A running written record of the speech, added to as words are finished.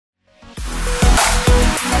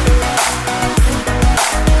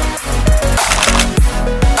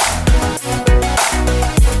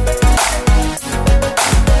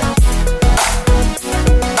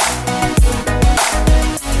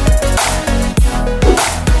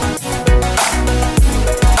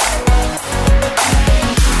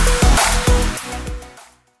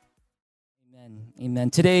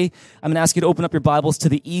And today, I'm going to ask you to open up your Bibles to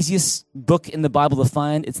the easiest book in the Bible to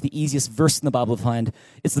find. It's the easiest verse in the Bible to find.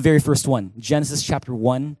 It's the very first one, Genesis chapter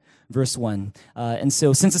 1. Verse 1. And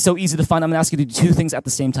so since it's so easy to find, I'm going to ask you to do two things at the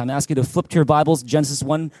same time. I ask you to flip to your Bibles, Genesis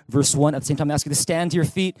 1, verse 1. At the same time, I ask you to stand to your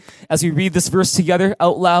feet as we read this verse together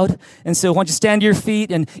out loud. And so why don't you stand to your feet,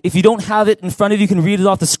 and if you don't have it in front of you, you can read it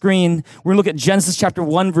off the screen. We're going to look at Genesis chapter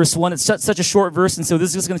 1, verse 1. It's such a short verse, and so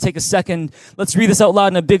this is just going to take a second. Let's read this out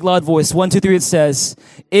loud in a big, loud voice. 1, 2, 3, it says,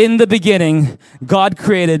 "In the beginning, God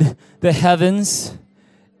created the heavens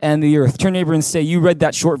and the earth." Turn to your neighbor and say, "You read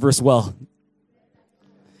that short verse well."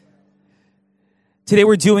 Today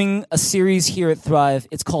we're doing a series here at Thrive.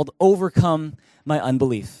 It's called Overcome My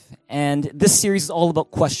Unbelief. And this series is all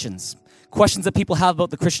about questions. Questions that people have about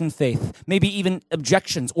the Christian faith. Maybe even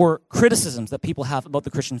objections or criticisms that people have about the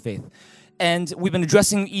Christian faith. And we've been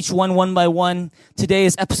addressing each one by one. Today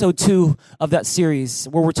is episode 2 of that series,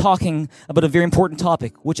 where we're talking about a very important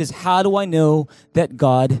topic, which is, how do I know that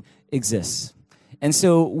God exists? And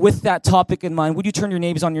so with that topic in mind, would you turn your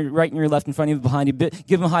neighbors on your right and your left, in front of you, behind you,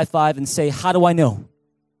 give them a high five and say, how do I know?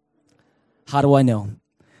 How do I know?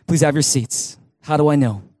 Please have your seats. How do I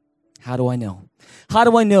know? How do I know? How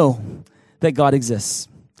do I know that God exists?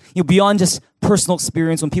 You know, beyond just personal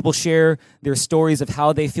experience, when people share their stories of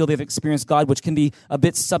how they feel they've experienced God, which can be a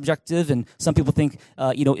bit subjective, and some people think,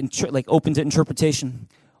 open to interpretation.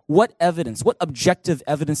 What evidence, what objective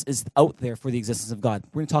evidence is out there for the existence of God?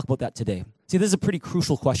 We're going to talk about that today. See, this is a pretty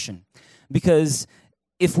crucial question, because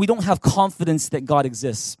if we don't have confidence that God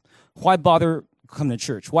exists, why bother coming to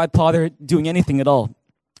church? Why bother doing anything at all?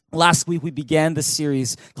 Last week, we began this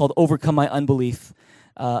series called Overcome My Unbelief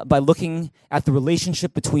by looking at the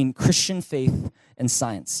relationship between Christian faith and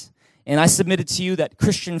science. And I submitted to you that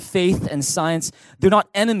Christian faith and science, they're not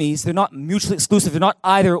enemies, they're not mutually exclusive, they're not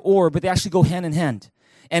either or, but they actually go hand in hand.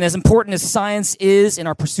 And as important as science is in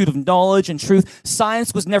our pursuit of knowledge and truth,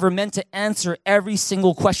 science was never meant to answer every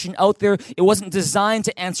single question out there. It wasn't designed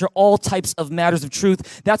to answer all types of matters of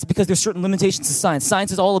truth. That's because there's certain limitations to science.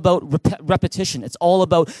 Science is all about repetition. It's all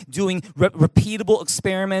about doing repeatable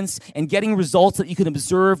experiments and getting results that you can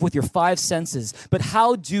observe with your 5 senses. But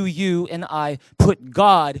how do you and I put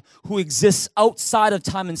God, who exists outside of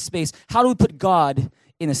time and space, how do we put God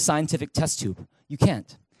in a scientific test tube? You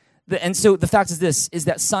can't. And so the fact is this, is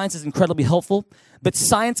that science is incredibly helpful, but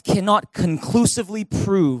science cannot conclusively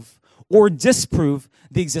prove or disprove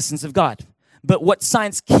the existence of God. But what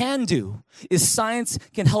science can do is science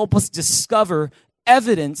can help us discover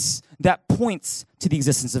evidence that points to the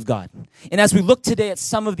existence of God. And as we look today at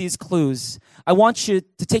some of these clues, I want you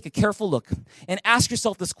to take a careful look and ask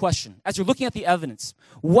yourself this question. As you're looking at the evidence,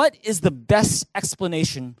 what is the best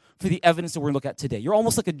explanation for the evidence that we're going to look at today? You're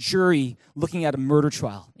almost like a jury looking at a murder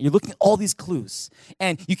trial. You're looking at all these clues,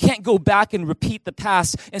 and you can't go back and repeat the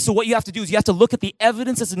past. And so what you have to do is you have to look at the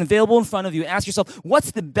evidence that's available in front of you and ask yourself,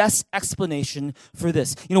 what's the best explanation for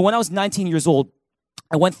this? You know, when I was 19 years old,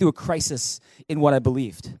 I went through a crisis in what I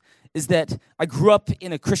believed. Is that I grew up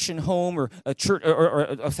in a Christian home or a church or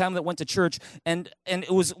a family that went to church, and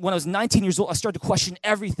it was when I was 19 years old, I started to question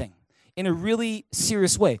everything in a really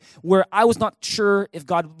serious way, where I was not sure if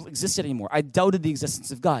God existed anymore. I doubted the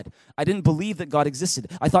existence of God. I didn't believe that God existed.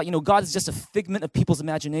 I thought, God is just a figment of people's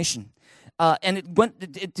imagination. And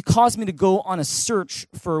it caused me to go on a search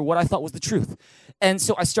for what I thought was the truth. And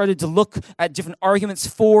so I started to look at different arguments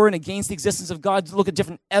for and against the existence of God, to look at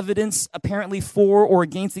different evidence apparently for or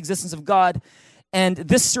against the existence of God. And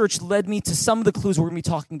this search led me to some of the clues we're going to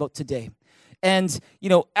be talking about today. And,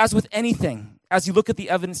 as with anything, as you look at the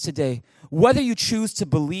evidence today, whether you choose to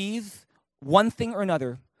believe one thing or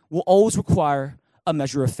another will always require a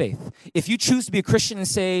measure of faith. If you choose to be a Christian and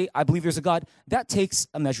say, I believe there's a God, that takes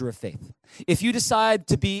a measure of faith. If you decide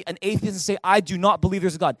to be an atheist and say, I do not believe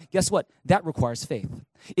there's a God, guess what? That requires faith.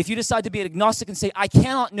 If you decide to be an agnostic and say, I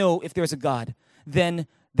cannot know if there's a God, then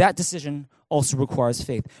that decision also requires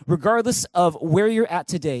faith. Regardless of where you're at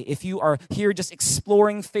today, if you are here just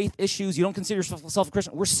exploring faith issues, you don't consider yourself a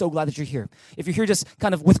Christian, we're so glad that you're here. If you're here just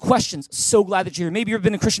kind of with questions, so glad that you're here. Maybe you've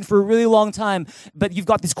been a Christian for a really long time, but you've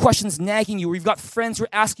got these questions nagging you, or you've got friends who are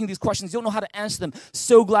asking these questions, you don't know how to answer them.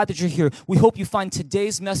 So glad that you're here. We hope you find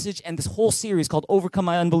today's message and this whole series called Overcome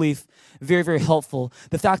My Unbelief very, very helpful.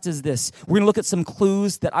 The fact is this, we're going to look at some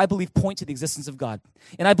clues that I believe point to the existence of God.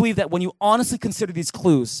 And I believe that when you honestly consider these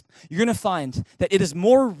clues, you're going to find that it is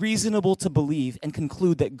more reasonable to believe and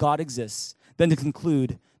conclude that God exists than to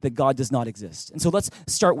conclude that God does not exist. And so let's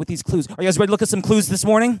start with these clues. Are you guys ready to look at some clues this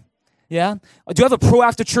morning? Yeah? Do you have a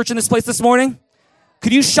proactive church in this place this morning?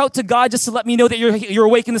 Could you shout to God just to let me know that you're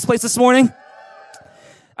awake in this place this morning?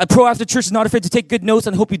 A Pro After Church is not afraid to take good notes,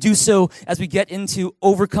 and I hope you do so as we get into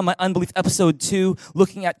Overcome My Unbelief, episode 2,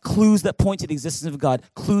 looking at clues that point to the existence of God.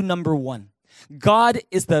 Clue number 1. God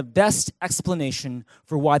is the best explanation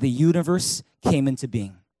for why the universe came into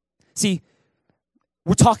being. See,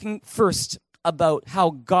 we're talking first about how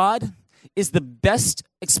God is the best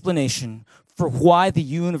explanation for why the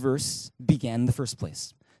universe began in the first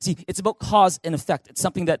place. See, it's about cause and effect. It's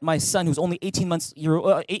something that my son, who's only 18 months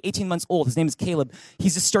old, his name is Caleb,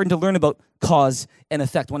 he's just starting to learn about cause and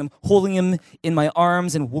effect. When I'm holding him in my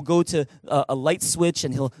arms and we'll go to a light switch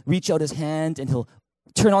and he'll reach out his hand and he'll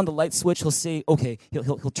turn on the light switch, he'll say, okay,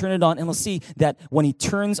 he'll turn it on, and he'll see that when he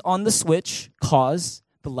turns on the switch, cause,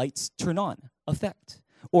 the lights turn on, effect.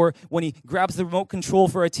 Or when he grabs the remote control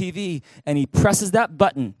for a TV and he presses that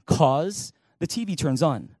button, cause, the TV turns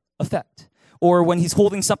on, effect. Or when he's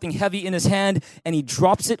holding something heavy in his hand and he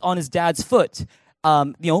drops it on his dad's foot.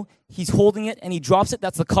 He's holding it and he drops it.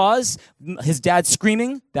 That's the cause. His dad's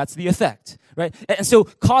screaming. That's the effect, right? And so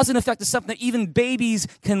cause and effect is something that even babies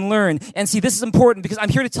can learn. And see, this is important because I'm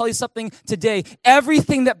here to tell you something today.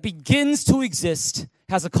 Everything that begins to exist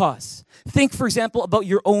has a cause. Think, for example, about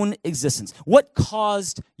your own existence. What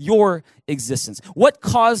caused your existence? What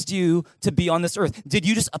caused you to be on this earth? Did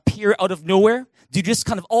you just appear out of nowhere? Did you just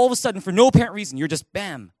kind of all of a sudden, for no apparent reason, you're just,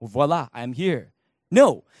 bam, voila, I'm here?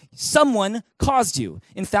 No, someone caused you.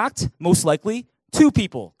 In fact, most likely, 2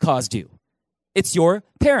 people caused you. It's your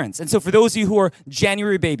parents. And so for those of you who are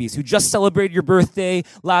January babies, who just celebrated your birthday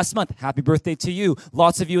last month, happy birthday to you.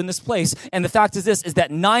 Lots of you in this place. And the fact is this, is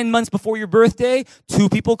that 9 months before your birthday, 2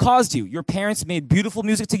 people caused you. Your parents made beautiful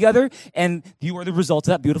music together, and you are the result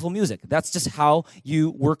of that beautiful music. That's just how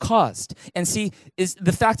you were caused. And see,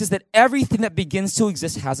 the fact is that everything that begins to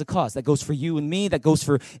exist has a cause. That goes for you and me. That goes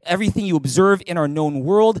for everything you observe in our known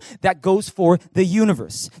world. That goes for the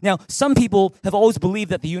universe. Now, some people have always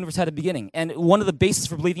believed that the universe had a beginning. And one of the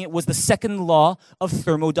bases for believing it was the second law of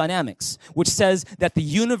thermodynamics, which says that the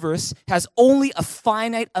universe has only a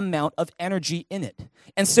finite amount of energy in it.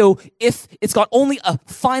 And so if it's got only a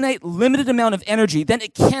finite, limited amount of energy, then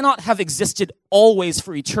it cannot have existed always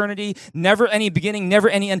for eternity, never any beginning, never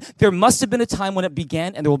any end. There must have been a time when it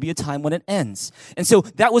began, and there will be a time when it ends. And so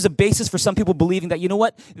that was a basis for some people believing that, you know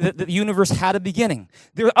what, the universe had a beginning.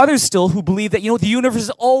 There are others still who believe that, the universe has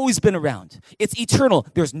always been around. It's eternal.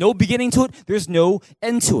 There's no beginning to it. There's no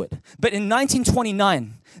end to it. But in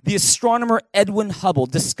 1929, the astronomer Edwin Hubble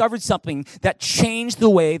discovered something that changed the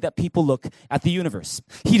way that people look at the universe.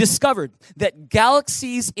 He discovered that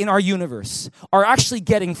galaxies in our universe are actually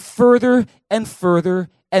getting further and further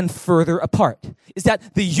and further apart. Is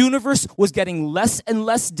that the universe was getting less and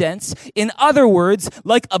less dense. In other words,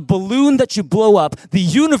 like a balloon that you blow up, the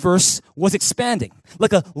universe was expanding.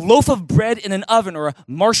 Like a loaf of bread in an oven or a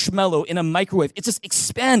marshmallow in a microwave. It's just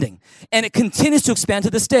expanding. And it continues to expand to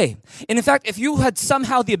this day. And in fact, if you had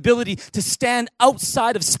somehow the ability to stand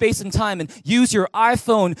outside of space and time and use your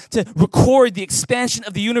iPhone to record the expansion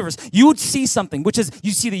of the universe, you would see something, which is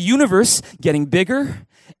you see the universe getting bigger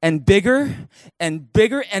and bigger and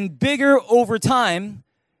bigger and bigger over time.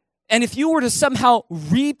 And if you were to somehow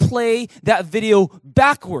replay that video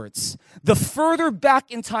backwards, the further back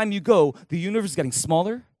in time you go, the universe is getting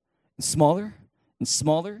smaller and smaller and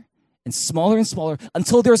smaller and smaller and smaller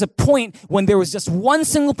until there's a point when there was just one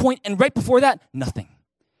single point, and right before that, nothing.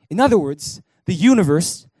 In other words, the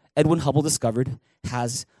universe, Edwin Hubble discovered,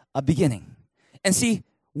 has a beginning. And see,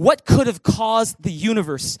 what could have caused the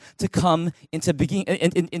universe to come into being,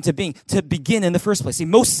 to begin in the first place? See,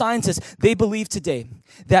 most scientists, they believe today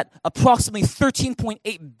that approximately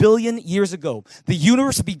 13.8 billion years ago, the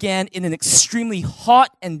universe began in an extremely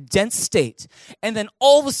hot and dense state. And then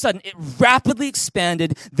all of a sudden, it rapidly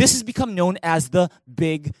expanded. This has become known as the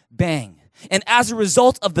Big Bang. And as a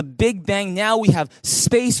result of the Big Bang, now we have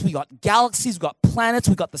space, we got galaxies, we got planets,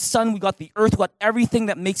 we got the sun, we got the earth, we got everything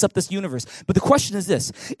that makes up this universe. But the question is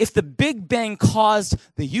this: if the Big Bang caused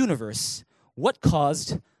the universe, what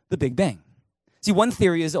caused the Big Bang? See, one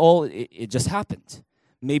theory is, it just happened.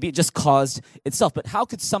 Maybe it just caused itself. But how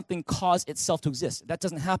could something cause itself to exist? That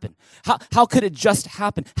doesn't happen. How could it just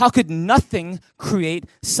happen? How could nothing create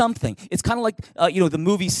something? It's kind of like, the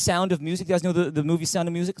movie Sound of Music. You guys know the movie Sound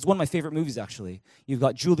of Music? It's one of my favorite movies, actually. You've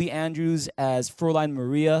got Julie Andrews as Fräulein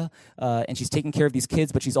Maria, and she's taking care of these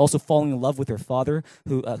kids, but she's also falling in love with her father,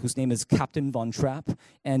 whose name is Captain Von Trapp.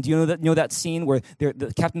 And you know that scene where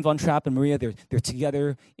the Captain Von Trapp and Maria, they're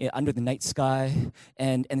together under the night sky,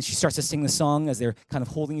 and she starts to sing the song as they're kind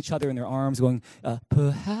of holding each other in their arms, going,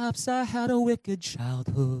 perhaps I had a wicked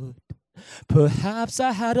childhood. Perhaps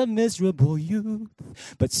I had a miserable youth,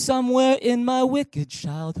 but somewhere in my wicked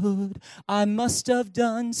childhood, I must have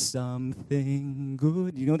done something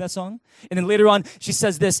good. You know that song? And then later on, she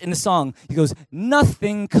says this in the song. He goes,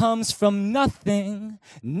 nothing comes from nothing,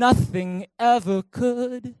 nothing ever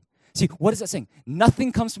could. See, what is that saying?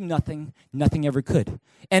 Nothing comes from nothing, nothing ever could.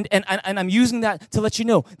 And I'm using that to let you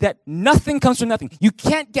know that nothing comes from nothing. You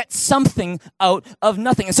can't get something out of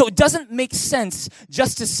nothing. And so it doesn't make sense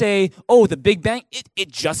just to say, oh, the Big Bang, it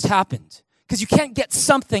just happened. Because you can't get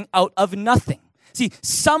something out of nothing. See,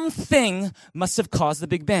 something must have caused the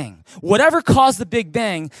Big Bang. Whatever caused the Big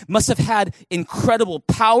Bang must have had incredible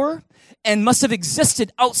power and must have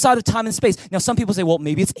existed outside of time and space. Now, some people say, well,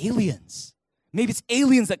 maybe it's aliens. Maybe it's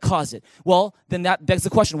aliens that caused it. Well, then that begs the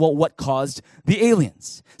question, well, what caused the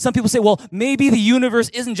aliens? Some people say, well, maybe the universe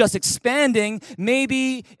isn't just expanding.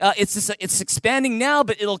 Maybe it's expanding now,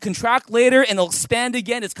 but it'll contract later and it'll expand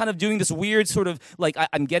again. It's kind of doing this weird sort of like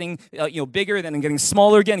I'm getting bigger, then I'm getting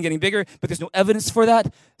smaller again, getting bigger, but there's no evidence for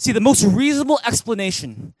that. See, the most reasonable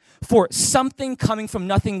explanation for something coming from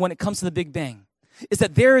nothing when it comes to the Big Bang is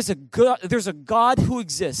that there's a God who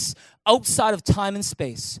exists outside of time and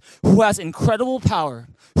space, who has incredible power,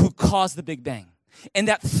 who caused the Big Bang. And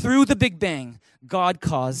that through the Big Bang, God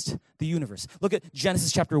caused the universe. Look at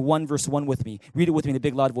Genesis chapter 1, verse 1 with me. Read it with me in a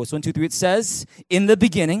big, loud voice. 1, 2, 3. It says, in the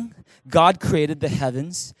beginning, God created the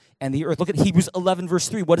heavens and the earth. Look at Hebrews 11, verse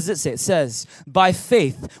 3. What does it say? It says, by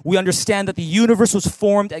faith, we understand that the universe was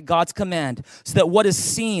formed at God's command, so that what is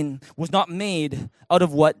seen was not made out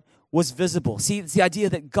of what was visible. See, it's the idea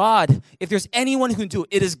that God, if there's anyone who can do it,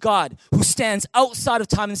 it is God who stands outside of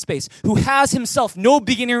time and space, who has himself no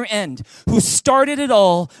beginning or end, who started it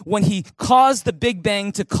all when he caused the Big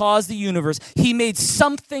Bang to cause the universe. He made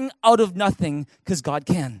something out of nothing because God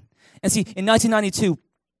can. And see, in 1992,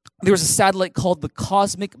 there was a satellite called the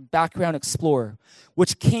Cosmic Background Explorer,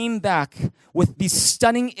 which came back with these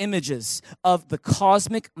stunning images of the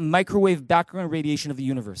cosmic microwave background radiation of the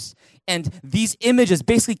universe. And these images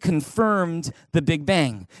basically confirmed the Big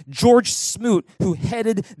Bang. George Smoot, who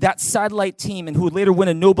headed that satellite team and who would later win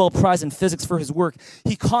a Nobel Prize in physics for his work,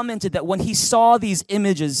 he commented that when he saw these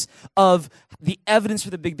images of the evidence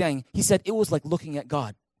for the Big Bang, he said it was like looking at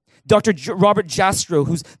God. Dr. Robert Jastrow,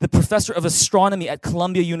 who's the professor of astronomy at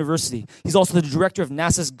Columbia University. He's also the director of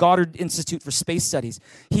NASA's Goddard Institute for Space Studies.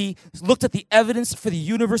 He looked at the evidence for the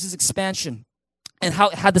universe's expansion and how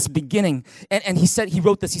it had this beginning. And he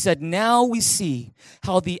wrote this, he said, now we see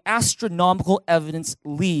how the astronomical evidence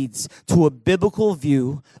leads to a biblical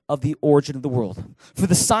view of the origin of the world. For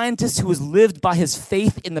the scientist who has lived by his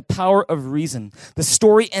faith in the power of reason, the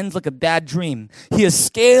story ends like a bad dream. He has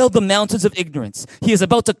scaled the mountains of ignorance. He is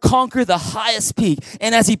about to conquer the highest peak.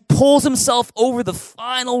 And as he pulls himself over the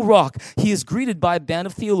final rock, he is greeted by a band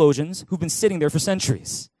of theologians who've been sitting there for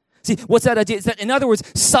centuries. See, what's that idea? It's that, in other words,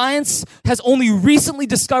 science has only recently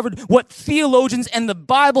discovered what theologians and the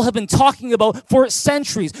Bible have been talking about for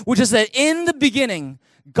centuries, which is that in the beginning,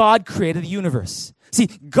 God created the universe. See,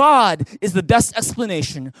 God is the best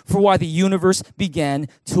explanation for why the universe began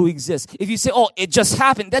to exist. If you say, oh, it just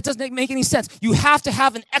happened, that doesn't make any sense. You have to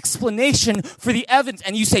have an explanation for the evidence.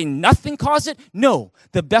 And you say nothing caused it? No.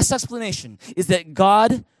 The best explanation is that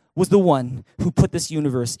God was the one who put this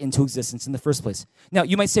universe into existence in the first place. Now,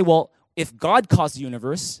 you might say, well, if God caused the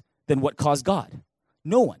universe, then what caused God?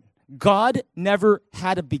 No one. God never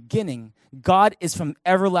had a beginning. God is from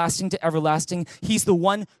everlasting to everlasting. He's the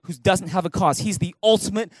one who doesn't have a cause. He's the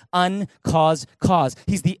ultimate uncaused cause.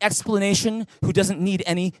 He's the explanation who doesn't need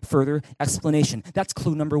any further explanation. That's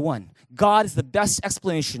clue number one. God is the best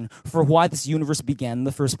explanation for why this universe began in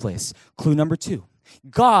the first place. Clue number two.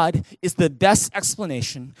 God is the best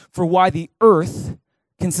explanation for why the earth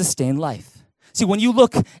can sustain life. See, when you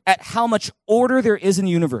look at how much order there is in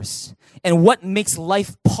the universe and what makes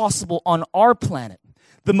life possible on our planet,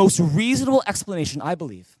 the most reasonable explanation, I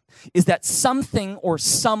believe, is that something or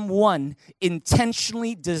someone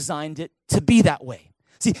intentionally designed it to be that way.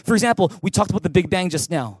 See, for example, we talked about the Big Bang just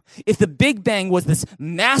now. If the Big Bang was this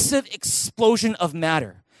massive explosion of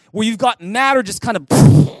matter, where you've got matter just kind of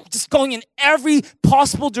just going in every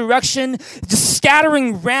possible direction, just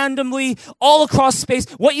scattering randomly all across space,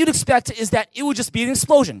 what you'd expect is that it would just be an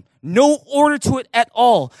explosion. No order to it at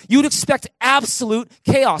all. You'd expect absolute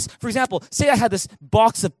chaos. For example, say I had this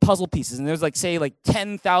box of puzzle pieces, and there's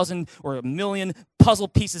 10,000 or a million puzzle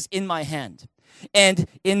pieces in my hand. And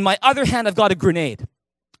in my other hand, I've got a grenade.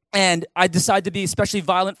 And I decide to be especially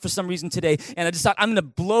violent for some reason today. And I decide I'm going to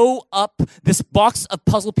blow up this box of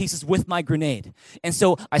puzzle pieces with my grenade. And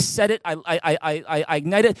so I set it, I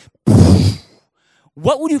ignite it.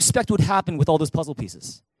 What would you expect would happen with all those puzzle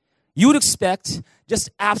pieces? You would expect just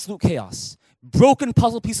absolute chaos. Broken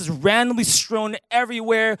puzzle pieces randomly strewn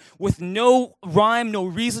everywhere with no rhyme, no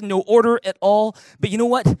reason, no order at all. But you know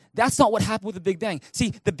what? That's not what happened with the Big Bang.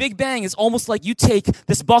 See, the Big Bang is almost like you take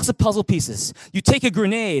this box of puzzle pieces, you take a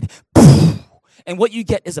grenade, and what you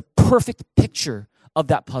get is a perfect picture of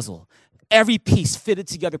that puzzle. Every piece fitted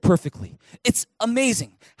together perfectly. It's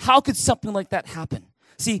amazing. How could something like that happen?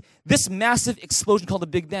 See, this massive explosion called the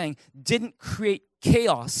Big Bang didn't create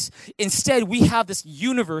chaos. Instead, we have this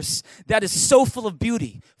universe that is so full of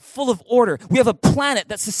beauty, full of order. We have a planet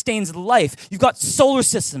that sustains life. You've got solar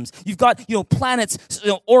systems. You've got, planets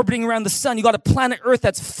orbiting around the sun. You've got a planet Earth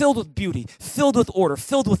that's filled with beauty, filled with order,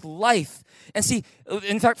 filled with life. And see,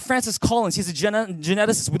 in fact, Francis Collins, he's a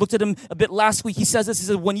geneticist. We looked at him a bit last week. He says this. He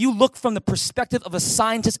said, when you look from the perspective of a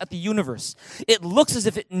scientist at the universe, it looks as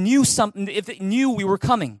if it knew something, if it knew we were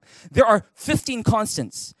coming. There are 15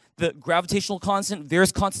 constants. The gravitational constant,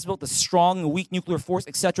 various constants about the strong and weak nuclear force,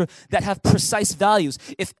 etc., that have precise values.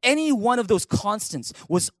 If any one of those constants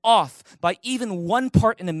was off by even 1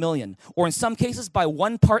 part in a million, or in some cases by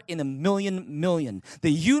 1 part in a million,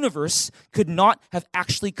 the universe could not have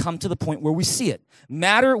actually come to the point where we see it.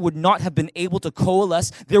 Matter would not have been able to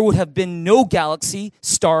coalesce. There would have been no galaxy,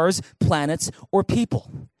 stars, planets, or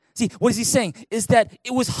people. See, what is he saying? Is that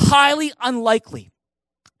it was highly unlikely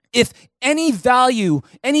if any value,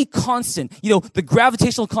 any constant, the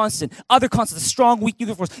gravitational constant, other constants, the strong, weak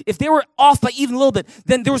nuclear force, if they were off by even a little bit,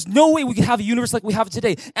 then there was no way we could have a universe like we have it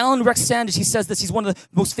today. Alan Rex Sandage, he says this, he's one of the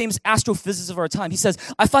most famous astrophysicists of our time. He says,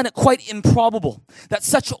 I find it quite improbable that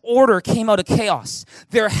such order came out of chaos.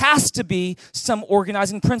 There has to be some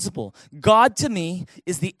organizing principle. God, to me,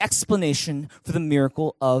 is the explanation for the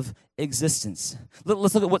miracle of existence.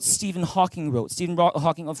 Let's look at what Stephen Hawking wrote. Stephen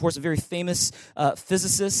Hawking, of course, a very famous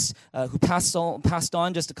physicist who passed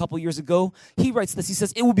on just a couple years ago. He writes this. He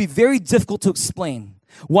says, it would be very difficult to explain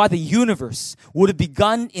why the universe would have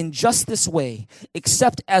begun in just this way,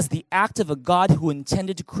 except as the act of a God who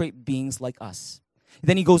intended to create beings like us.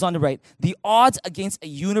 Then he goes on to write, the odds against a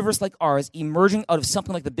universe like ours emerging out of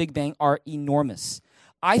something like the Big Bang are enormous.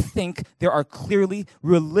 I think there are clearly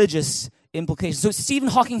religious implications. So Stephen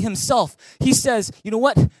Hawking himself, he says, you know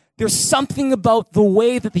what? There's something about the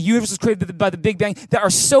way that the universe was created by the Big Bang that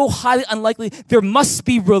are so highly unlikely, there must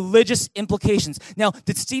be religious implications. Now,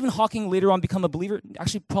 did Stephen Hawking later on become a believer?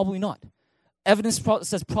 Actually, probably not. Evidence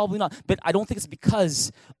says probably not, but I don't think it's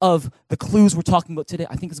because of the clues we're talking about today.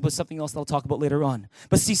 I think it's about something else that I'll talk about later on.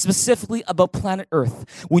 But see, specifically about planet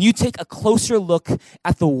Earth, when you take a closer look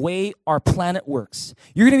at the way our planet works,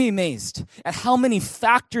 you're going to be amazed at how many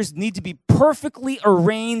factors need to be perfectly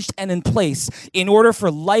arranged and in place in order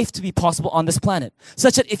for life to be possible on this planet,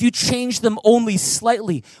 such that if you change them only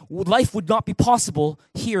slightly, life would not be possible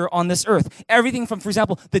here on this Earth. Everything from, for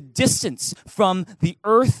example, the distance from the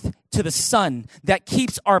Earth to the sun that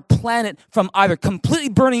keeps our planet from either completely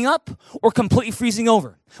burning up or completely freezing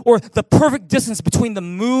over. Or the perfect distance between the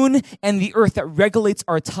moon and the earth that regulates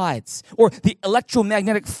our tides. Or the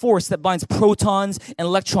electromagnetic force that binds protons and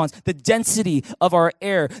electrons. The density of our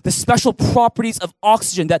air. The special properties of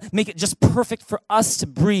oxygen that make it just perfect for us to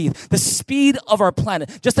breathe. The speed of our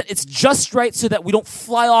planet. Just that it's just right so that we don't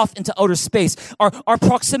fly off into outer space. Our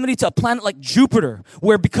proximity to a planet like Jupiter,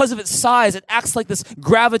 where because of its size, it acts like this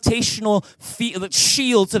gravitational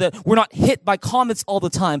shield so that we're not hit by comets all the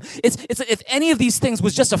time. It's if any of these things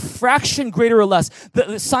was just a fraction greater or less,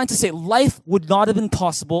 the scientists say life would not have been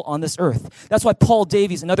possible on this earth. That's why Paul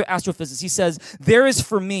Davies, another astrophysicist, he says, there is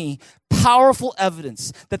for me powerful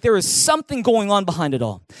evidence that there is something going on behind it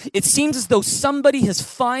all. It seems as though somebody has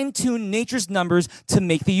fine-tuned nature's numbers to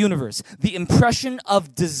make the universe. The impression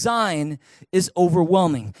of design is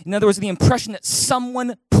overwhelming. In other words, the impression that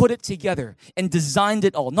someone put it together and designed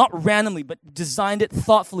it all, not randomly, but designed it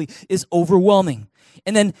thoughtfully, is overwhelming.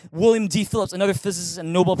 And then William D. Phillips, another physicist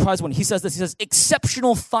and Nobel Prize winner, he says this. He says,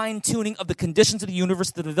 exceptional fine-tuning of the conditions of the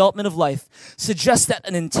universe, the development of life, suggests that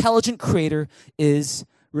an intelligent creator is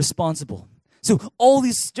responsible. So all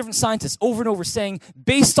these different scientists over and over saying,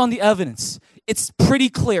 based on the evidence, it's pretty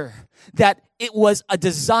clear that it was a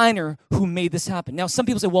designer who made this happen. Now, some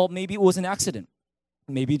people say, well, maybe it was an accident.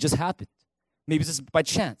 Maybe it just happened. Maybe it's just by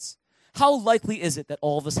chance. How likely is it that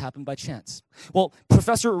all of this happened by chance? Well,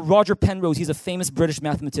 Professor Roger Penrose, he's a famous British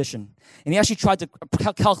mathematician, and he actually tried to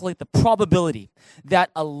calculate the probability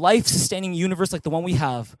that a life-sustaining universe like the one we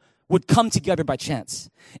have would come together by chance.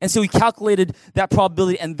 And so he calculated that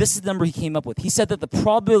probability, and this is the number he came up with. He said that the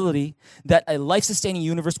probability that a life-sustaining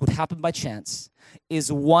universe would happen by chance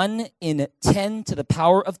is 1 in 10 to the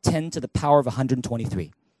power of 10 to the power of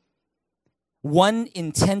 123. 1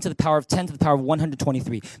 in 10 to the power of 10 to the power of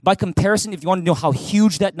 123. By comparison, if you want to know how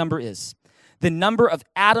huge that number is, the number of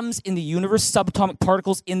atoms in the universe, subatomic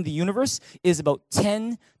particles in the universe, is about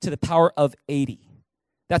 10 to the power of 80.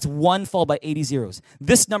 That's 1 followed by 80 zeros.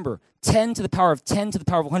 This number, 10 to the power of 10 to the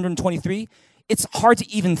power of 123, it's hard to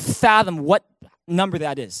even fathom what number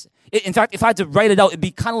that is. In fact, if I had to write it out, it'd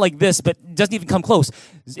be kind of like this, but it doesn't even come close.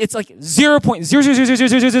 It's like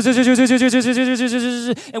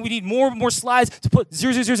 0.0000000000000000000000000000000000000000000000000000000000000000000000000000000000000000000000000000000000000000000000000000000000000000000000000 and we need more and more slides to put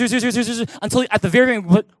 0.000000000000000000000 until at the very end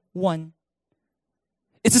we put 1.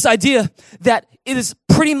 It's this idea that it is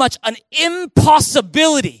pretty much an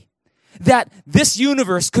impossibility that this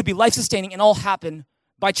universe could be life-sustaining and all happen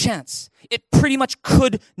by chance. It pretty much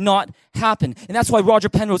could not happen. And that's why Roger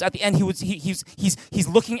Penrose, at the end, he's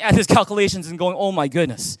looking at his calculations and going, oh my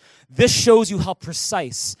goodness. This shows you how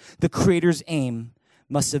precise the Creator's aim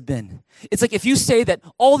must have been. It's like if you say that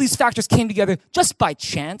all these factors came together just by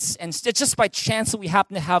chance, and it's just by chance that we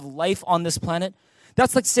happen to have life on this planet,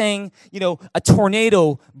 that's like saying, a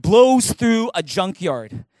tornado blows through a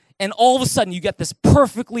junkyard, and all of a sudden you get this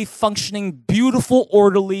perfectly functioning, beautiful,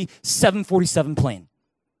 orderly 747 plane.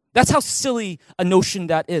 That's how silly a notion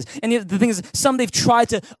that is. And the thing is, some they've tried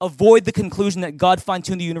to avoid the conclusion that God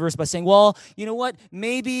fine-tuned the universe by saying, well, you know what?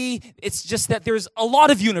 Maybe it's just that there's a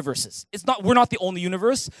lot of universes. We're not the only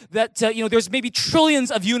universe. That, there's maybe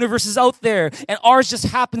trillions of universes out there, and ours just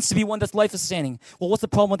happens to be one that's life-sustaining. Well, what's the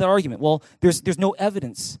problem with that argument? Well, there's no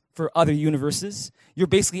evidence for other universes. You're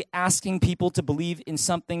basically asking people to believe in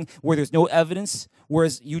something where there's no evidence,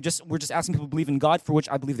 whereas we're just asking people to believe in God, for which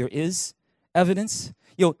I believe there is evidence.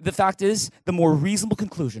 The fact is, the more reasonable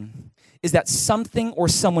conclusion is that something or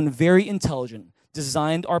someone very intelligent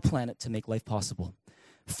designed our planet to make life possible.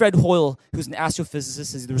 Fred Hoyle, who's an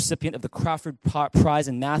astrophysicist, is the recipient of the Crawford Prize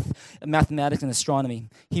in Mathematics and Astronomy.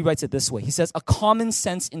 He writes it this way. He says, a common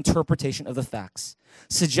sense interpretation of the facts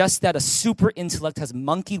suggests that a super intellect has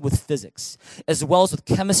monkeyed with physics, as well as with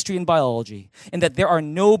chemistry and biology, and that there are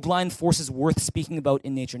no blind forces worth speaking about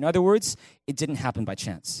in nature. In other words, it didn't happen by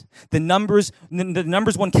chance. The numbers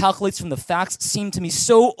one calculates from the facts seem to me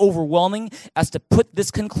so overwhelming as to put this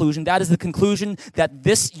conclusion, that is the conclusion that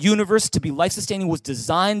this universe to be life-sustaining was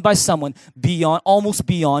designed by someone almost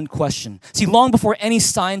beyond question. See, long before any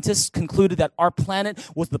scientists concluded that our planet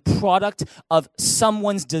was the product of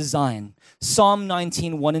someone's design, Psalm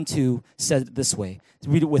 19, 1 and 2 says it this way.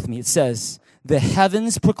 Read it with me. It says, the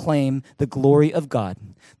heavens proclaim the glory of God.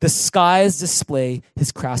 The skies display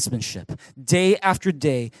his craftsmanship. Day after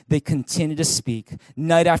day, they continue to speak.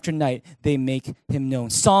 Night after night, they make him known.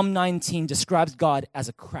 Psalm 19 describes God as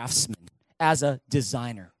a craftsman, as a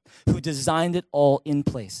designer, who designed it all in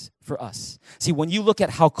place for us. See, when you look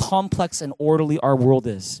at how complex and orderly our world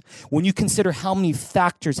is, when you consider how many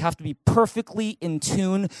factors have to be perfectly in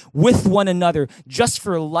tune with one another just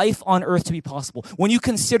for life on earth to be possible, when you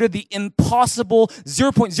consider the impossible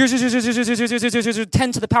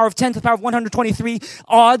 0.000000010 to the power of 10 to the power of 123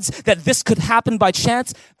 odds that this could happen by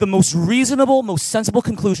chance, the most reasonable, most sensible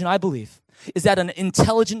conclusion, I believe, is that an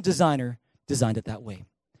intelligent designer designed it that way.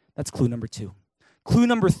 That's clue number 2. Clue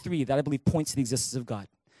number 3 that I believe points to the existence of God.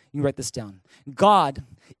 You can write this down. God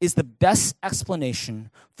is the best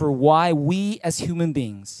explanation for why we as human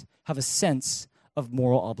beings have a sense of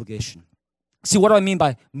moral obligation. See, what do I mean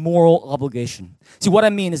by moral obligation? See, what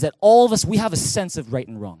I mean is that all of us, we have a sense of right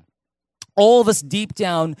and wrong. All of us deep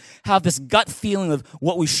down have this gut feeling of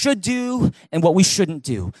what we should do and what we shouldn't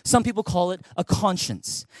do. Some people call it a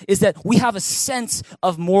conscience. Is that we have a sense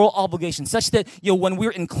of moral obligation such that, when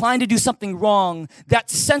we're inclined to do something wrong, that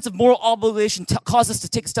sense of moral obligation causes us to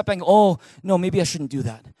take a step back and go, oh, no, maybe I shouldn't do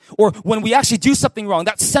that. Or when we actually do something wrong,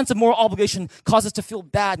 that sense of moral obligation causes us to feel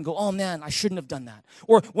bad and go, oh man, I shouldn't have done that.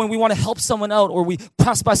 Or when we want to help someone out or we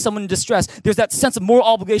pass by someone in distress, there's that sense of moral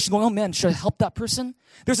obligation going, oh man, should I help that person?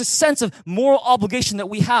 There's a sense of moral obligation that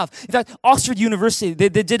we have. In fact, Oxford University, they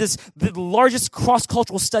did the largest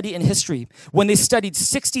cross-cultural study in history when they studied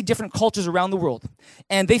 60 different cultures around the world.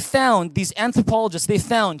 And these anthropologists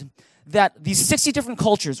found that these 60 different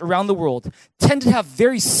cultures around the world tend to have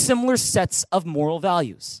very similar sets of moral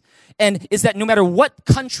values. And is that no matter what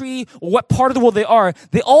country or what part of the world they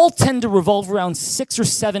all tend to revolve around 6 or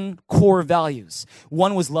 7 core values.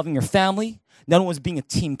 One was loving your family. Another one was being a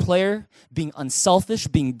team player, being unselfish,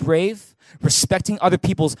 being brave, respecting other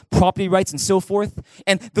people's property rights and so forth.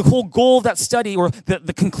 And the whole goal of that study, or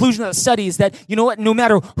the conclusion of that study, is that, you know what, no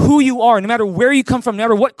matter who you are, no matter where you come from, no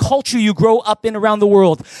matter what culture you grow up in around the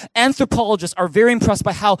world, anthropologists are very impressed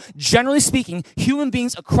by how, generally speaking, human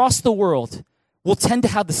beings across the world will tend to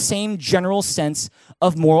have the same general sense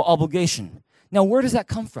of moral obligation. Now, where does that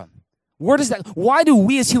come from? Why do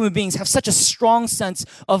we as human beings have such a strong sense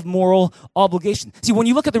of moral obligation? See, when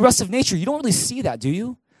you look at the rest of nature, you don't really see that, do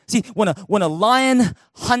you? See, when a lion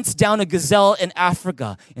hunts down a gazelle in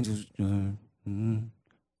Africa and just, and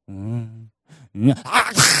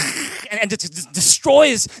just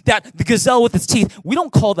destroys the gazelle with its teeth, we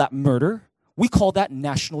don't call that murder. We call that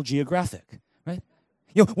National Geographic, right?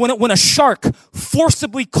 When a shark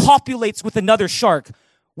forcibly copulates with another shark,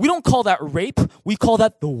 we don't call that rape. We call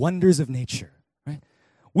that the wonders of nature, right?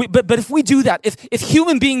 But if we do that, if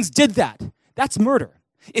human beings did that, that's murder.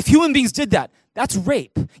 If human beings did that, that's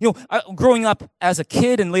rape. Growing up as a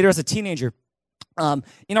kid and later as a teenager,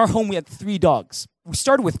 in our home we had 3 dogs. We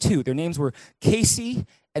started with 2. Their names were Casey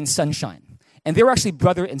and Sunshine, and they were actually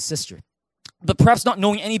brother and sister. But perhaps not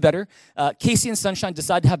knowing any better, Casey and Sunshine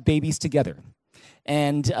decided to have babies together.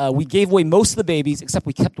 And we gave away most of the babies, except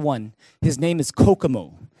we kept one. His name is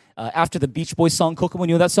Kokomo, after the Beach Boys song, Kokomo.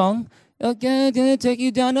 You know that song? Gonna take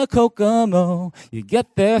you down to Kokomo. You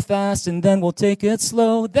get there fast and then we'll take it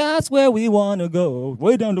slow. That's where we want to go,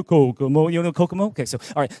 way down to Kokomo. You know Kokomo? Okay,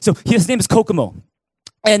 all right. So his name is Kokomo.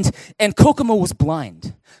 And Kokomo was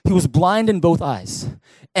blind. He was blind in both eyes.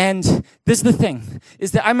 And this is the thing,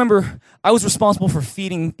 is that I remember I was responsible for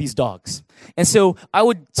feeding these dogs. And so I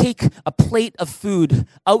would take a plate of food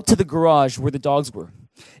out to the garage where the dogs were.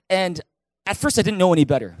 And at first I didn't know any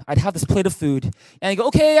better. I'd have this plate of food, and I'd go,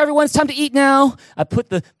 okay, everyone, it's time to eat now. I put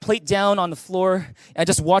the plate down on the floor, and I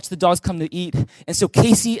just watch the dogs come to eat. And so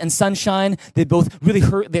Casey and Sunshine, they both really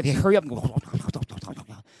hurry up and go.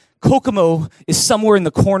 Kokomo is somewhere in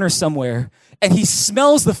the corner somewhere, and he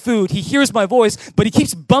smells the food. He hears my voice, but he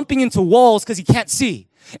keeps bumping into walls because he can't see.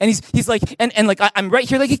 And he's like, and like, I'm right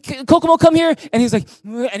here, like, Kokomo, come here. And he's like,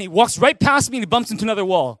 and he walks right past me and he bumps into another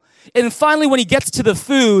wall. And then finally, when he gets to the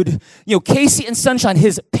food, Casey and Sunshine,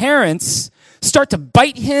 his parents, start to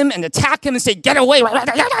bite him and attack him and say, get away.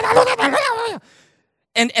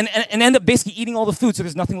 And end up basically eating all the food, so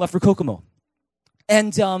there's nothing left for Kokomo.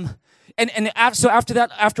 So after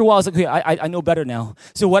that, after a while, I was like, okay, I know better now.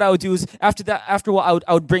 So what I would do is, after a while,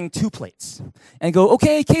 I would bring 2 plates and go,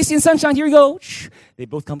 okay, Casey and Sunshine, here we go. They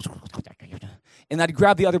both come, and I'd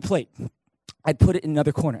grab the other plate. I'd put it in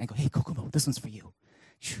another corner. I'd go, hey, Kokomo, this one's for you.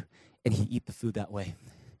 And he'd eat the food that way.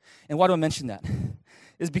 And why do I mention that?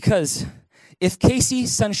 Is because if Casey,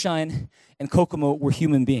 Sunshine, and Kokomo were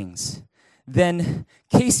human beings, then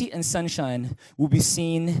Casey and Sunshine would be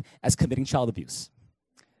seen as committing child abuse.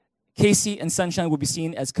 Casey and Sunshine would be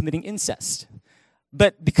seen as committing incest.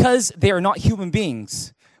 But because they are not human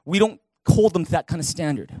beings, we don't hold them to that kind of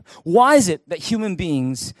standard. Why is it that human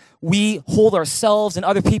beings, we hold ourselves and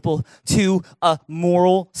other people to a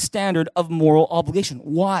moral standard of moral obligation?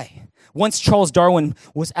 Why? Once Charles Darwin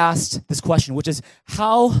was asked this question, which is,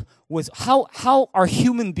 how are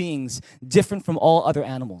human beings different from all other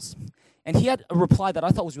animals? And he had a reply that I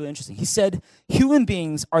thought was really interesting. He said, human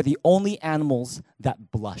beings are the only animals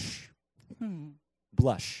that blush.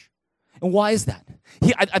 Blush. And why is that?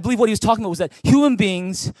 I believe what he was talking about was that human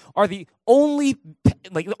beings are the only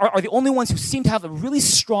ones who seem to have a really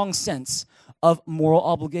strong sense of moral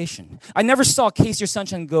obligation. I never saw Casey or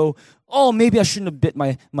Sunshine go, oh, maybe I shouldn't have bit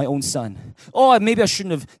my own son. Oh, maybe I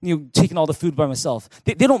shouldn't have taken all the food by myself.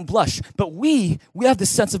 They don't blush. But we have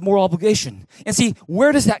this sense of moral obligation. And see,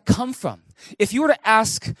 where does that come from? If you were to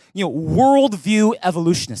ask, worldview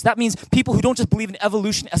evolutionists, that means people who don't just believe in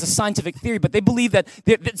evolution as a scientific theory, but they believe that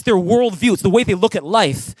it's their worldview, it's the way they look at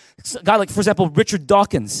life. A guy like, for example, Richard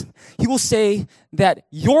Dawkins, he will say that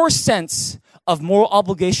your sense of moral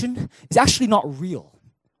obligation is actually not real.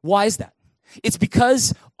 Why is that? It's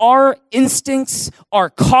because our instincts, our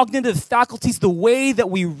cognitive faculties, the way that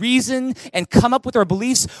we reason and come up with our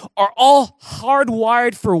beliefs are all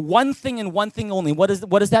hardwired for one thing and one thing only. What is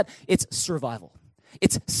that? It's survival.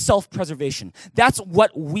 It's self-preservation. That's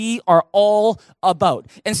what we are all about.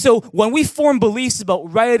 And so when we form beliefs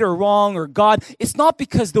about right or wrong or God, it's not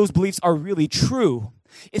because those beliefs are really true.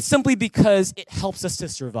 It's simply because it helps us to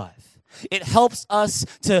survive. It helps us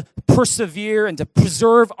to persevere and to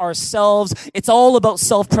preserve ourselves. It's all about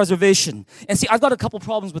self-preservation. And see, I've got a couple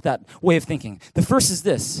problems with that way of thinking. The first is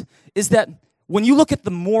this, is that when you look at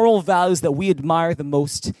the moral values that we admire the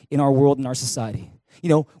most in our world and our society,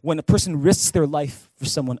 when a person risks their life for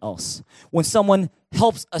someone else, when someone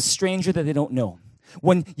helps a stranger that they don't know,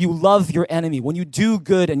 when you love your enemy, when you do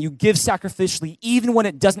good and you give sacrificially, even when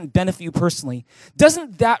it doesn't benefit you personally,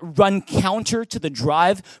 doesn't that run counter to the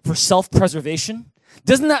drive for self-preservation?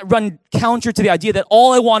 Doesn't that run counter to the idea that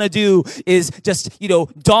all I want to do is just,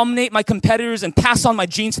 dominate my competitors and pass on my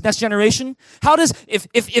genes to the next generation? How does,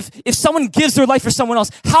 if someone gives their life for someone else,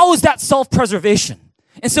 how is that self-preservation?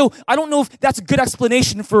 And so I don't know if that's a good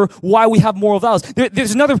explanation for why we have moral values.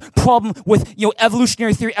 There's another problem with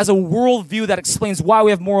evolutionary theory as a worldview that explains why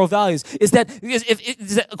we have moral values. Is that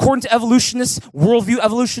according to evolutionists, worldview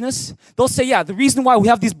evolutionists, they'll say, yeah, the reason why we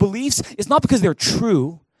have these beliefs is not because they're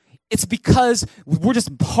true. It's because we're just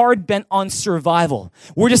hard bent on survival.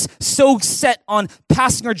 We're just so set on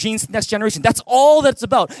passing our genes to the next generation. That's all that's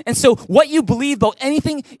about. And so what you believe about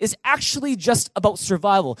anything is actually just about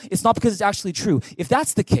survival. It's not because it's actually true. If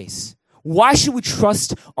that's the case, why should we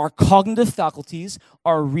trust our cognitive faculties,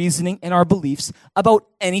 our reasoning, and our beliefs about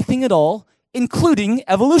anything at all, including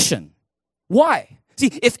evolution? Why?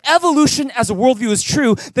 See, if evolution as a worldview is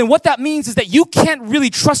true, then what that means is that you can't really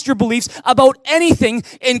trust your beliefs about anything,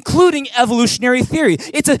 including evolutionary theory.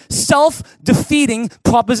 It's a self-defeating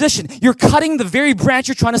proposition. You're cutting the very branch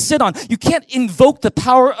you're trying to sit on. You can't invoke the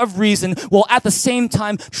power of reason while at the same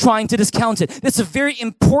time trying to discount it. It's a very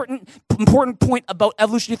important point about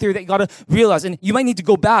evolutionary theory that you got to realize. And you might need to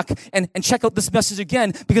go back and check out this message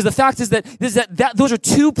again, because the fact is that those are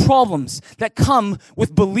two problems that come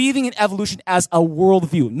with believing in evolution as a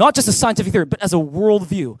worldview, not just a scientific theory, but as a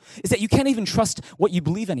worldview, is that you can't even trust what you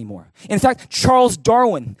believe anymore. In fact, Charles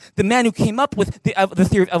Darwin, the man who came up with the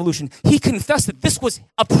theory of evolution, he confessed that this was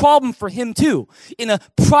a problem for him too. In a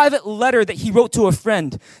private letter that he wrote to a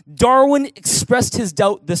friend, Darwin expressed his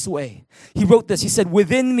doubt this way. He wrote this, he said,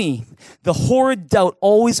 "Within me, the horrid doubt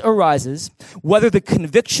always arises whether the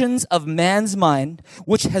convictions of man's mind,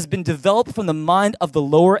 which has been developed from the mind of the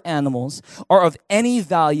lower animals, are of any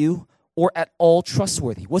value or at all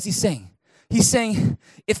trustworthy." What's he saying? He's saying,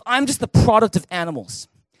 if I'm just the product of animals,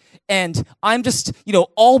 and I'm just,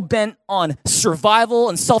 all bent on survival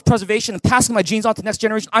and self-preservation and passing my genes on to the next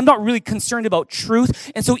generation, I'm not really concerned about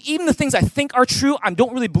truth. And so even the things I think are true, I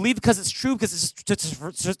don't really believe because it's true, because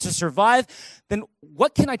it's to survive. Then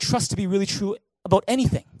what can I trust to be really true about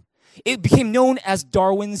anything? It became known as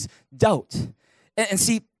Darwin's doubt. And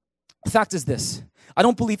see, the fact is this. I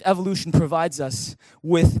don't believe evolution provides us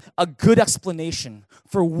with a good explanation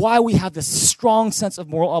for why we have this strong sense of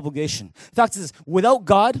moral obligation. The fact is this, without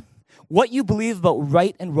God, what you believe about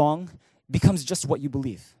right and wrong becomes just what you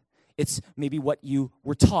believe. It's maybe what you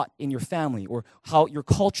were taught in your family, or how your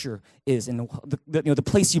culture is, and the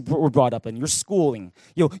place you were brought up in, your schooling,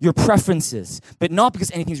 your preferences, but not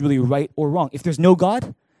because anything's really right or wrong. If there's no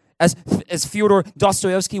God, as Fyodor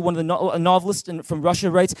Dostoevsky, one of the novelists from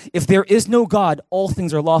Russia, writes, if there is no God, all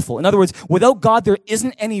things are lawful. In other words, without God, there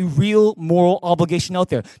isn't any real moral obligation out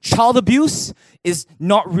there. Child abuse is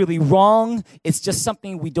not really wrong. It's just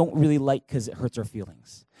something we don't really like because it hurts our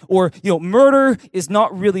feelings. Or, murder is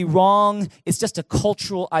not really wrong. It's just a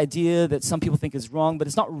cultural idea that some people think is wrong, but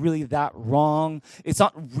it's not really that wrong. It's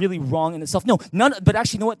not really wrong in itself. But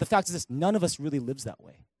actually, you know what? The fact is this, none of us really lives that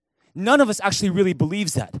way. None of us actually really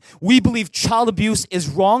believes that. We believe child abuse is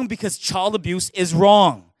wrong because child abuse is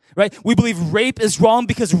wrong, right? We believe rape is wrong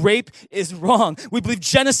because rape is wrong. We believe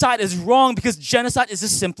genocide is wrong because genocide is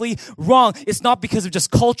just simply wrong. It's not because of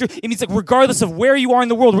just culture. It means regardless of where you are in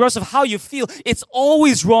the world, regardless of how you feel, it's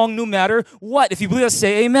always wrong no matter what. If you believe that,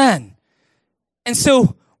 say amen. And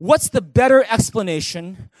so, what's the better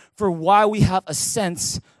explanation for why we have a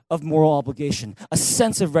sense of moral obligation, a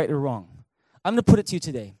sense of right or wrong? I'm going to put it to you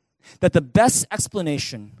today, that the best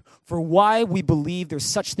explanation for why we believe there's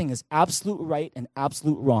such thing as absolute right and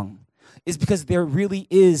absolute wrong is because there really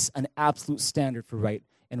is an absolute standard for right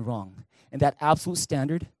and wrong. And that absolute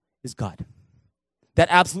standard is God. That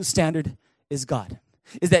absolute standard is God.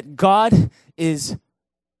 Is that God is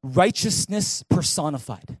righteousness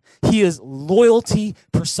personified. He is loyalty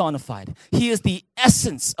personified. He is the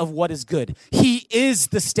essence of what is good. He is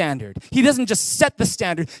the standard. He doesn't just set the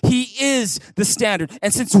standard. He is the standard.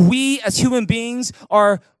 And since we as human beings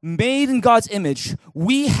are made in God's image,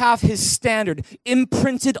 we have his standard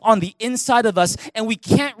imprinted on the inside of us, and we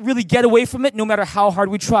can't really get away from it no matter how hard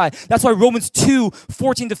we try. That's why Romans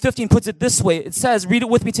 2:14-15 puts it this way. It says, read it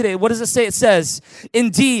with me today. What does it say? It says,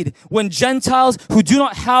 "Indeed, when Gentiles who do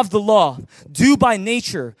not have the law do by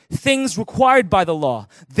nature things required by the law,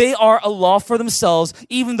 they are a law for themselves,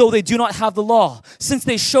 even though they do not have the law. Since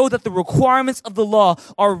they show that the requirements of the law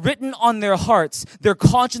are written on their hearts, their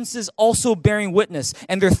consciences also bearing witness,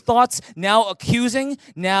 and their thoughts now accusing,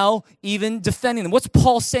 now even defending them." What's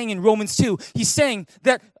Paul saying in Romans 2? He's saying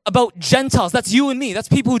that about Gentiles. That's you and me. That's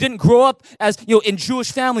people who didn't grow up as, in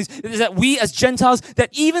Jewish families. Is that we as Gentiles, that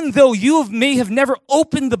even though you may have never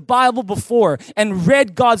opened the Bible before and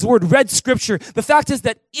read God's word, read scripture, the fact is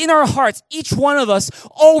that in our hearts, each one of us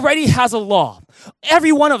already has a law.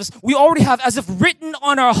 Every one of us, we already have, as if written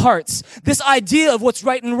on our hearts, this idea of what's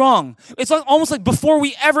right and wrong. It's almost like before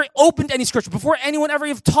we ever opened any scripture, before anyone ever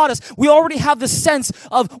even taught us, we already have this sense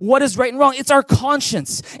of what is right and wrong. It's our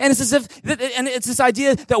conscience. And it's as if, and it's this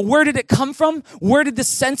idea that where did it come from? Where did this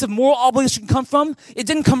sense of moral obligation come from? It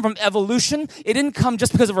didn't come from evolution. It didn't come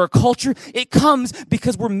just because of our culture. It comes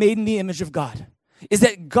because we're made in the image of God. Is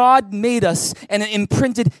that God made us and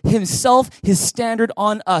imprinted himself, his standard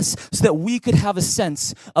on us so that we could have a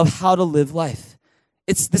sense of how to live life.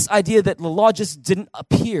 It's this idea that the law just didn't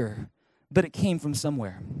appear, but it came from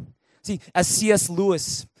somewhere. See, as C.S.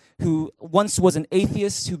 Lewis, who once was an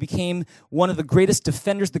atheist, who became one of the greatest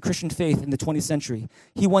defenders of the Christian faith in the 20th century,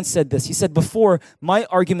 he once said this. He said, before, my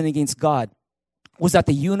argument against God was that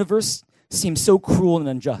the universe seemed so cruel and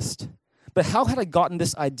unjust. But how had I gotten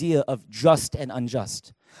this idea of just and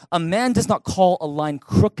unjust? A man does not call a line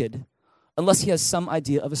crooked unless he has some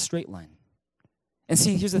idea of a straight line. And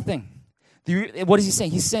see, here's the thing. What is he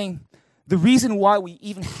saying? He's saying the reason why we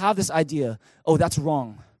even have this idea, oh, that's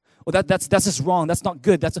wrong. Oh, that's just wrong. That's not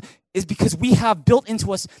good. Is because we have built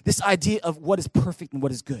into us this idea of what is perfect and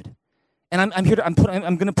what is good. And I'm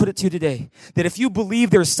going to put it to you today that if you believe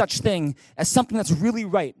there's such thing as something that's really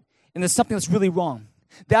right and there's something that's really wrong,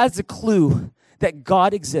 that is a clue that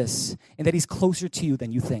God exists and that he's closer to you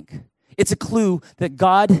than you think. It's a clue that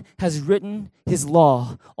God has written his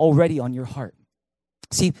law already on your heart.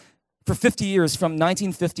 See, for 50 years, from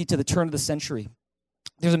 1950 to the turn of the century,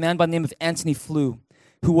 there's a man by the name of Antony Flew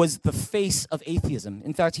who was the face of atheism.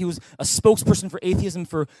 In fact, he was a spokesperson for atheism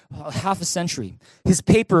for half a century. His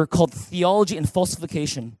paper called Theology and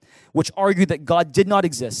Falsification, which argued that God did not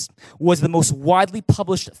exist, was the most widely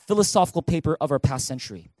published philosophical paper of our past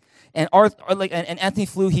century. And Antony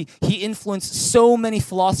Flew, he influenced so many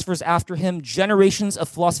philosophers after him, generations of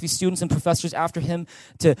philosophy students and professors after him,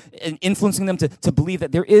 influencing them to believe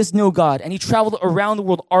that there is no God. And he traveled around the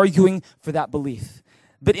world arguing for that belief.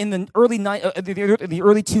 But in the early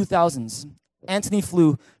 2000s, Antony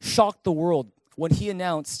Flew shocked the world when he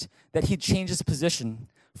announced that he'd changed his position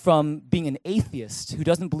from being an atheist who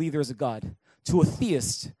doesn't believe there is a God to a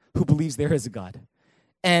theist who believes there is a God.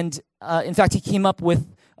 And in fact, he came up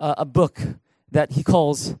with a book that he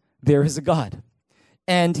calls There Is a God.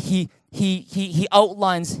 And he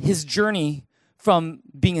outlines his journey from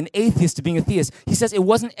being an atheist to being a theist. He says it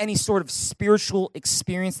wasn't any sort of spiritual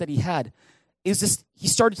experience that he had. It was just, he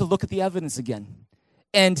started to look at the evidence again.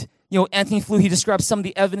 And, Antony Flew, he describes some of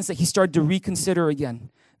the evidence that he started to reconsider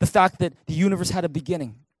again. The fact that the universe had a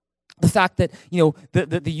beginning. The fact that,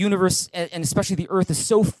 the universe, and especially the earth, is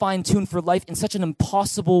so fine-tuned for life in such an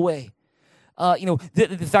impossible way.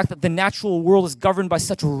 The fact that the natural world is governed by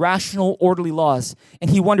such rational, orderly laws.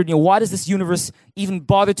 And he wondered, why does this universe even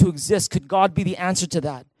bother to exist? Could God be the answer to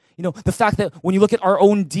that? The fact that when you look at our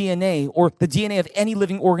own DNA or the DNA of any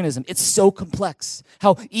living organism, it's so complex.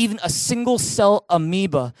 How even a single cell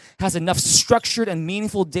amoeba has enough structured and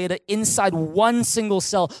meaningful data inside one single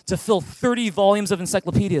cell to fill 30 volumes of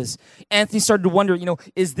encyclopedias. Anthony started to wonder,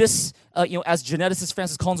 is this, as geneticist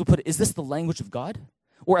Francis Collins would put it, is this the language of God?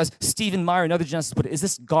 Or as Stephen Meyer, another geneticist, put it, is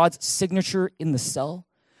this God's signature in the cell?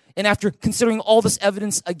 And after considering all this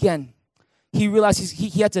evidence again, he realized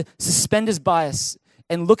he had to suspend his bias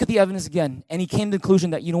and look at the evidence again, and he came to the conclusion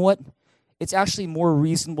that, it's actually more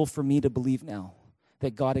reasonable for me to believe now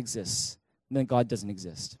that God exists than that God doesn't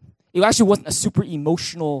exist. It actually wasn't a super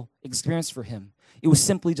emotional experience for him. It was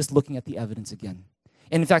simply just looking at the evidence again.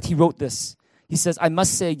 And in fact, he wrote this. He says, I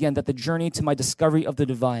must say again that the journey to my discovery of the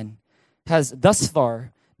divine has thus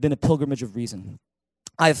far been a pilgrimage of reason.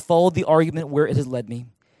 I have followed the argument where it has led me,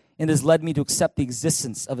 and it has led me to accept the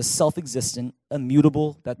existence of a self-existent,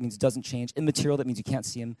 immutable, that means doesn't change, immaterial, that means you can't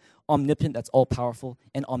see him, omnipotent, that's all-powerful,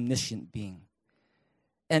 and omniscient being.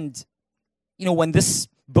 And, when this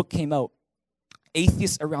book came out,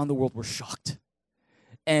 atheists around the world were shocked.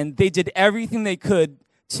 And they did everything they could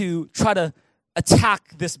to try to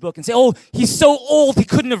attack this book and say, oh, he's so old, he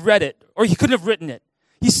couldn't have read it, or he couldn't have written it.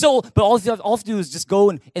 But all you have to do is just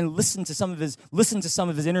go and listen to some of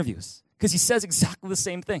his interviews, because he says exactly the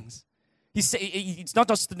same things. It's not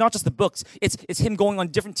just the books. It's him going on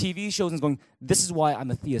different TV shows and going, this is why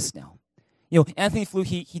I'm a theist now. Antony Flew,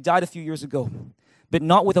 he died a few years ago, but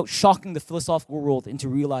not without shocking the philosophical world into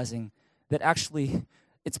realizing that actually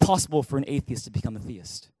it's possible for an atheist to become a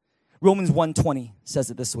theist. Romans 1:20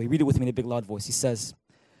 says it this way. Read it with me in a big loud voice. He says,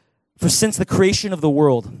 For since the creation of the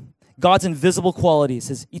world, God's invisible qualities,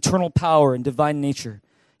 his eternal power and divine nature,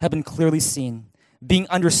 have been clearly seen, being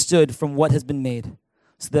understood from what has been made,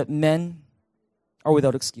 so that men are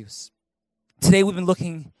without excuse. Today we've been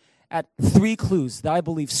looking at 3 clues that I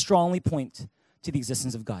believe strongly point to the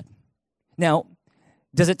existence of God. Now,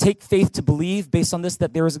 does it take faith to believe based on this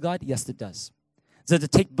that there is a God? Yes, it does. Does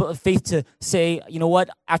it take faith to say, you know what,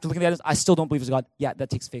 after looking at this, I still don't believe there's a God? Yeah, that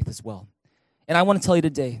takes faith as well. And I want to tell you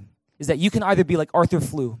today is that you can either be like Arthur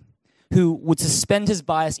Flew, who would suspend his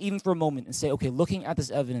bias even for a moment and say, okay, looking at this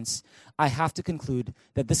evidence, I have to conclude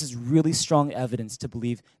that this is really strong evidence to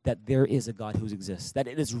believe that there is a God who exists, that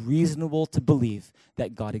it is reasonable to believe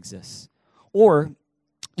that God exists. Or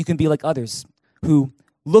you can be like others who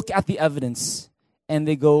look at the evidence and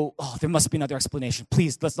they go, oh, there must be another explanation.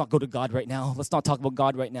 Please, let's not go to God right now. Let's not talk about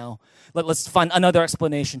God right now. Let's find another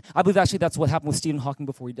explanation. I believe actually that's what happened with Stephen Hawking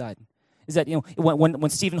before he died. Is that, when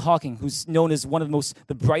Stephen Hawking, who's known as one of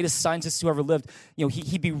the brightest scientists who ever lived,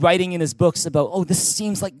 he'd be writing in his books about, oh, this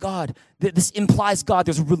seems like God. This implies God.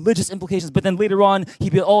 There's religious implications. But then later on,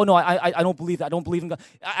 he'd be, oh, no, I don't believe that. I don't believe in God.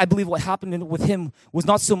 I believe what happened with him was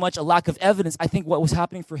not so much a lack of evidence. I think what was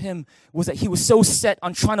happening for him was that he was so set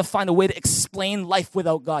on trying to find a way to explain life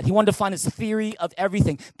without God. He wanted to find his theory of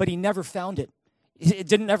everything, but he never found it. It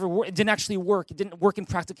didn't actually work. It didn't work in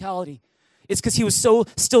practicality. It's because he was so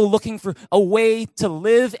still looking for a way to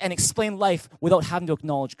live and explain life without having to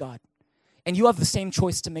acknowledge God. And you have the same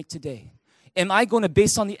choice to make today. Am I going to,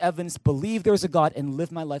 based on the evidence, believe there's a God and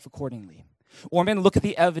live my life accordingly? Or am I going to look at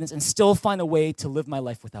the evidence and still find a way to live my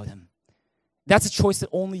life without him? That's a choice that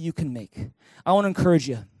only you can make. I want to encourage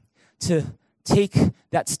you to take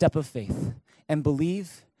that step of faith and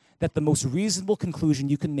believe that the most reasonable conclusion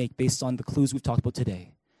you can make based on the clues we've talked about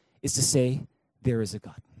today is to say, there is a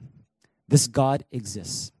God. This God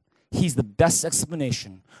exists. He's the best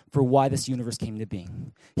explanation for why this universe came to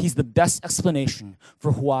being. He's the best explanation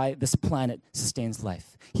for why this planet sustains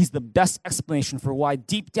life. He's the best explanation for why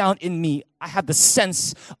deep down in me, I have the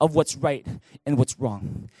sense of what's right and what's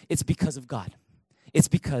wrong. It's because of God. It's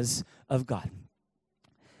because of God.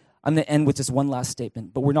 I'm going to end with just one last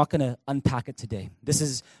statement, but we're not going to unpack it today. This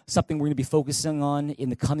is something we're going to be focusing on in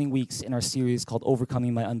the coming weeks in our series called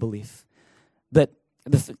Overcoming My Unbelief. But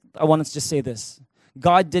I want to just say this.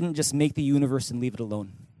 God didn't just make the universe and leave it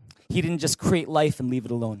alone. He didn't just create life and leave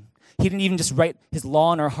it alone. He didn't even just write his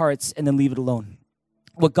law in our hearts and then leave it alone.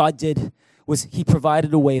 What God did was he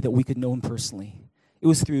provided a way that we could know him personally. It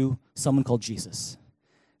was through someone called Jesus.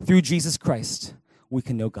 Through Jesus Christ, we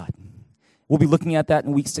can know God. We'll be looking at that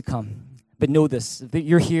in weeks to come. But know this, that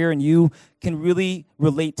you're here and you can really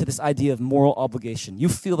relate to this idea of moral obligation. You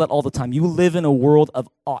feel that all the time. You live in a world of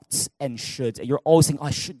oughts and shoulds. And you're always saying, oh, I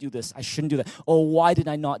should do this. I shouldn't do that. Oh, why did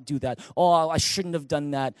I not do that? Oh, I shouldn't have done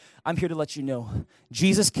that. I'm here to let you know.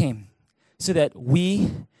 Jesus came so that we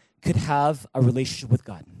could have a relationship with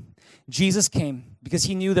God. Jesus came because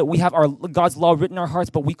he knew that we have God's law written in our hearts,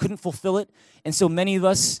 but we couldn't fulfill it. And so many of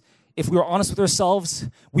us, if we were honest with ourselves,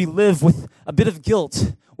 we live with a bit of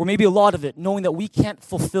guilt, or maybe a lot of it, knowing that we can't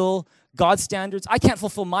fulfill God's standards. I can't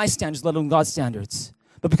fulfill my standards, let alone God's standards.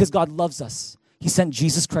 But because God loves us, he sent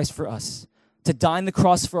Jesus Christ for us to die on the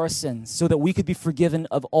cross for our sins so that we could be forgiven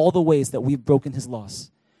of all the ways that we've broken his laws.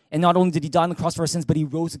 And not only did he die on the cross for our sins, but he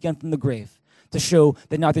rose again from the grave to show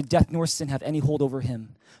that neither death nor sin have any hold over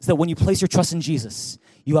him. So that when you place your trust in Jesus,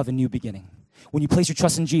 you have a new beginning. When you place your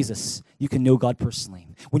trust in Jesus, you can know God personally.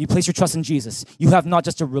 When you place your trust in Jesus, you have not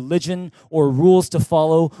just a religion or rules to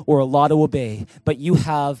follow or a law to obey, but you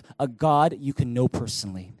have a God you can know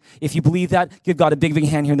personally. If you believe that, give God a big, big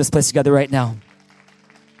hand here in this place together right now.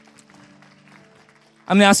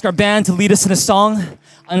 I'm going to ask our band to lead us in a song.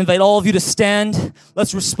 I invite all of you to stand.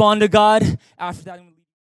 Let's respond to God. After that,